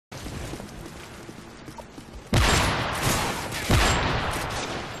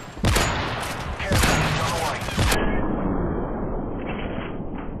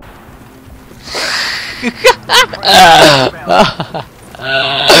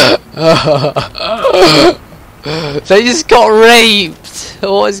They just got raped!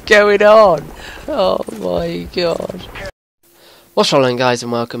 What's going on? Oh my god. What's rolling, guys,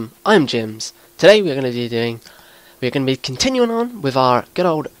 and welcome. I'm Jims. Today we're going to be continuing on with our good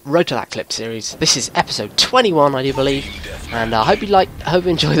old Road to That clip series. This is episode 21, I do believe, and I hope you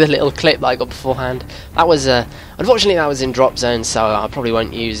enjoy the little clip that I got beforehand. That was unfortunately that was in drop zone, so I probably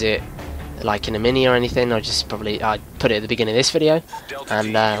won't use it like in a mini or anything. I put it at the beginning of this video,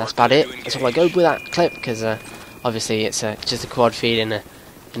 and that's about it. That's all I go with that clip, because obviously it's just a quad feed in a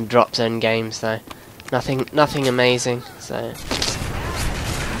drop zone game, so nothing amazing. So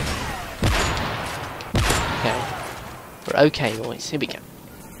okay, we're okay, boys. Here we go.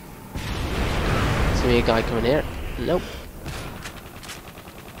 See a guy coming here. Nope.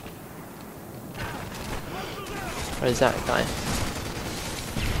 Where is that guy?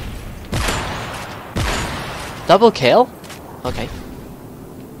 Double kill? Okay.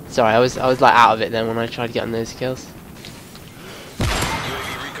 Sorry, I was like out of it then when I tried getting those kills.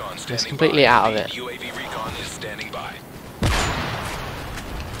 I was completely out of it.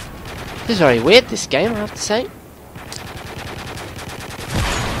 This is very weird, this game, I have to say.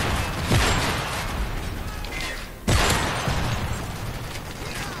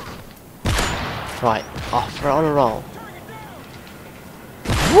 Right, off, we're on a roll.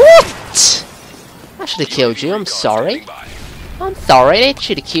 What? I should have killed you, I'm sorry. I'm sorry, I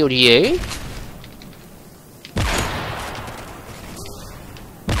should have killed you.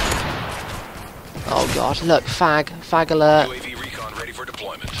 Oh god, look, fag alert.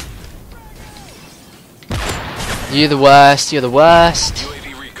 You're the worst, you're the worst.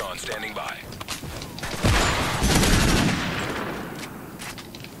 UAV recon standing by.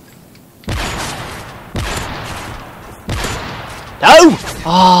 No!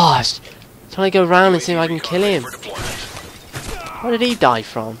 Oh, I was trying to go around and see if I can kill him. Where did he die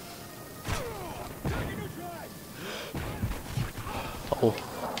from? Oh.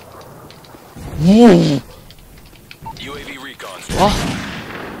 UAV recon. What?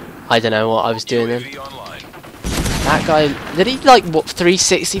 I don't know what I was doing then. That guy, did he like what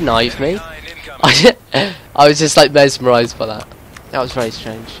 360 knife me? I was just like mesmerised by that. That was very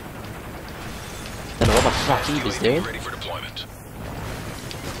strange. Don't know what the fuck he was doing.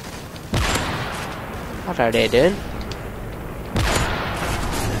 What are they doing?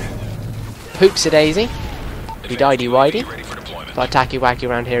 Hoops a daisy. We diedy widey. Got a tacky wacky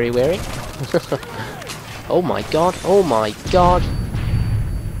around here weary. Oh my god, oh my god.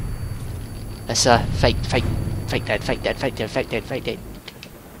 That's fake dead.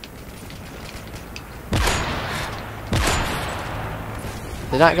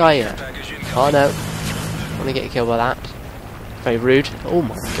 Did that guy here? Oh no. I want to get killed by that. Very rude. Oh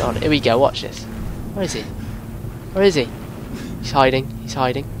my god, here we go, watch this. Where is he? Where is he? He's hiding, he's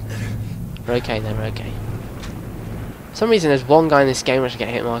hiding. We're okay then, we're okay. For some reason there's one guy in this game which I get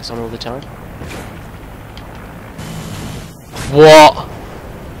hit marks on all the time. What?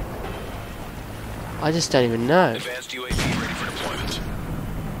 I just don't even know. Advanced UAV ready for deployment.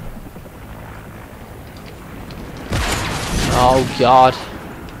 Oh god.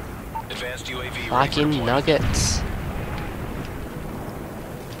 Advanced UAV Fucking nuggets.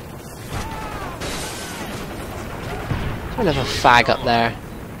 Another fag up there.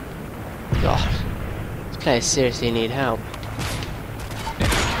 God. These players seriously need help.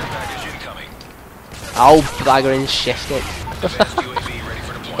 Oh, baggering shifted. I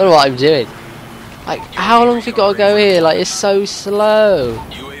don't know what I'm doing. Like, how long have we got to go here? Like, it's so slow.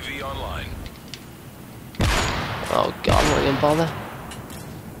 UAV online. Oh god, I'm not even bother.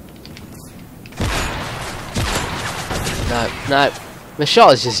 No. My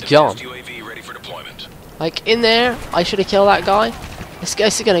shot is just gone. UAV ready for deployment. Like, in there, I should have killed that guy. This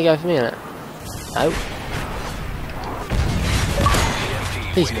guy's gonna go for me, isn't it? No.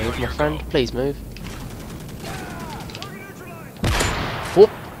 Please move, my friend. Please move. Whoop.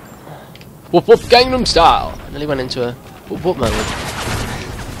 Whoop whoop, Gangnam Style! I nearly went into a whoop whoop moment.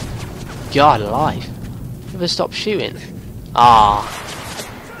 God alive. Never stop shooting. Ah.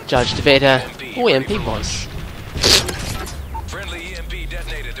 Judged a bit, oh, EMP boys. Friendly EMP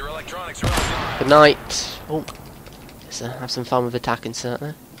detonated. Their electronics are offline. Good night. Oh. Let's have some fun with attack insert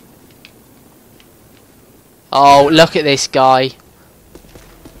there. Oh, look at this guy.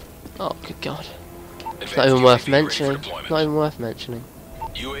 Oh, good god. It's not even worth mentioning. Not even worth mentioning.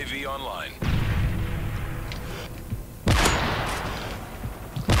 UAV online.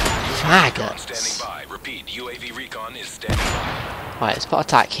 Faggots. Standing by. Repeat. UAV recon is standing by. Right, let's put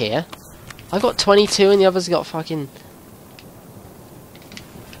attack here. I've got 22 and the others got fucking...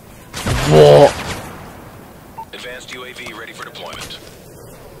 What? UAV ready for deployment.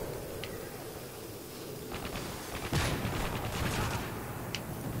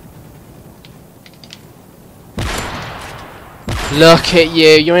 Look at you,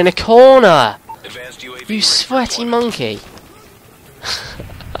 you're in a corner! Advanced UAV You ready for sweaty deployment. monkey!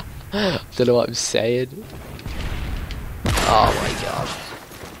 Don't know what I'm saying. Oh my god.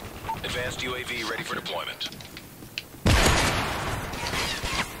 Advanced UAV ready for deployment.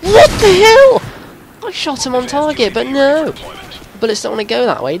 What the hell? I shot him on Advanced target, but UAV ready no. for deployment. Bullets don't want to go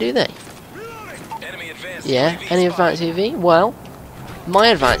that way, do they? Enemy advanced Yeah, UAV any spotted. advanced UAV? Well, my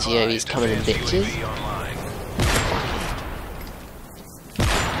advanced UAV is coming in Advanced bitches. UAV online.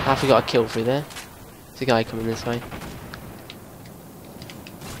 I forgot a kill through there. There's a guy coming this way.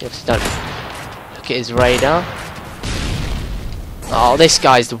 You obviously don't look at his radar. Oh, this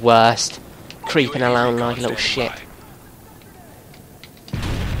guy's the worst. Creeping UAV around recon like a little standing shit. by.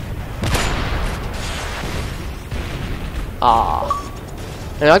 Ah.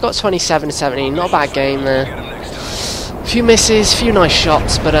 I got 27-17, not a bad game there. Get 'em next time. Few misses, few nice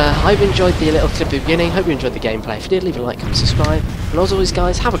shots, but I hope you enjoyed the little clip at the beginning. Hope you enjoyed the gameplay. If you did, leave a like, comment, subscribe. And as always,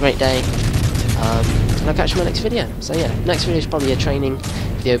 guys, have a great day. And I'll catch you in my next video. So yeah, next video is probably a training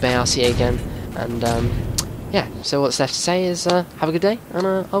video bay. I'll see you again. And yeah, so what's left to say is have a good day, and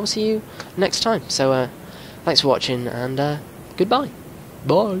I will see you next time. So thanks for watching, and goodbye.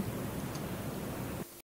 Bye.